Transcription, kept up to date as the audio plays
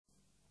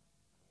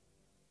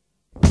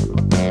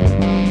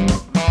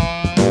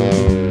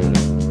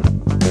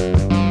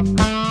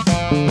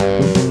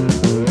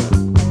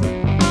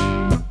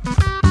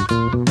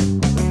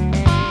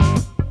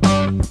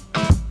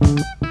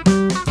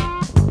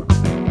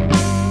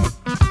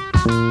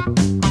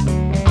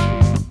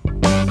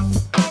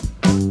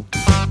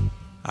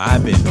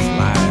I've been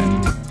flying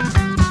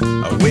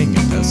a wing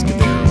in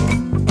Tuskadero.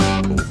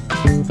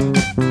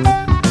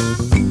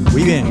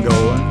 We've been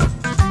going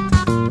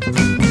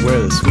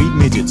where the sweet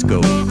midgets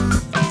go.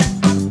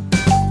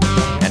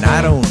 And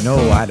I don't know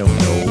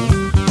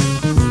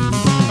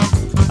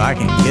if I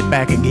can get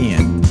back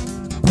again.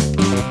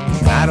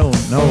 And I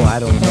don't know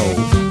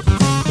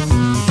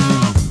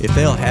if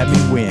they'll have me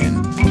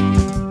win.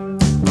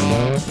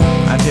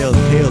 I tell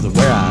the tales of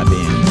where I've been.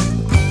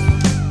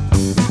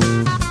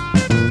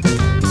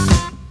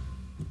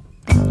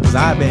 'Cause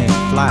I've been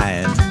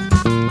flying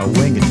a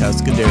wing at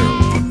Tuskadero.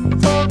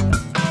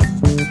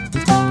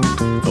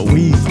 But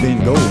we've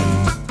been going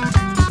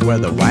where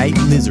the white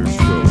lizards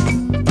grow.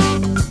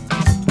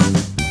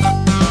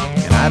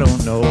 And I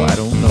don't know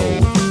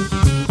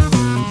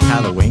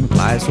how the wing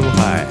flies so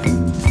high.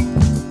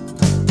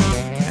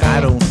 And I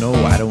don't know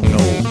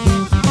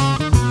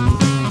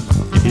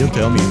if he'll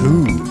tell me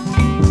who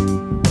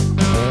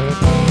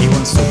he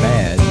wants so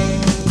bad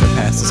to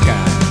pass the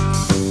sky.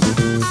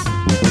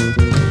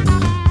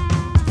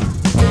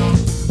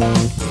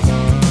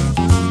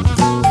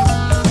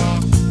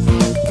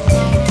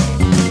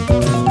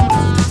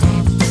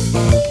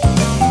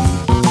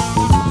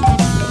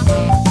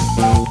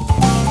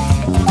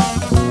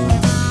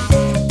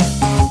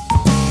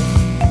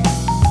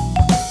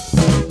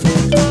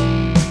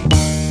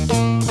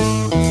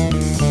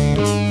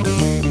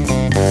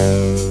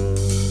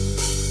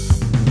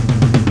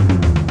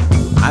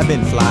 I've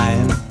been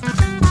flying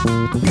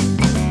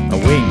a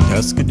wing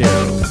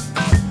Tuskadero.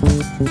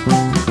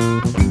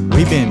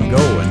 We've been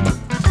going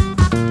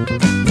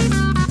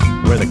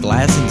where the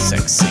glass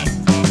insects sing.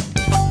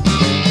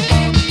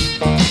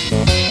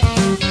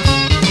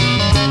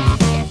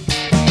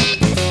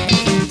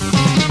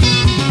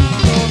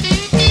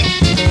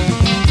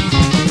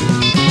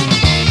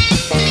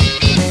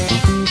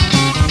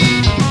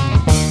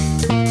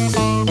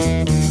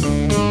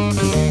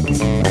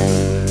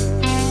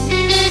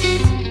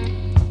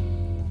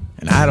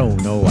 And I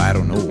don't know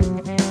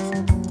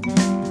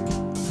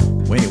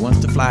when he wants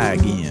to fly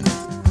again.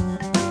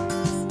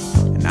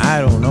 And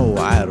I don't know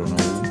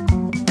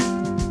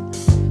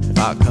if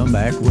I'll come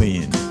back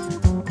when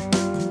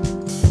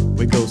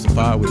we go so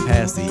far we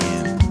pass the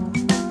end.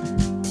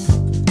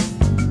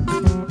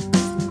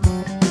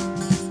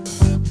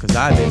 'Cause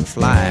I've been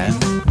flying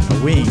a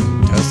wing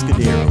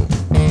Tuskadero.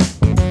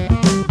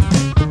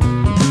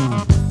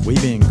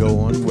 We've been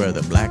going where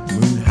the black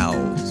moon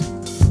howls.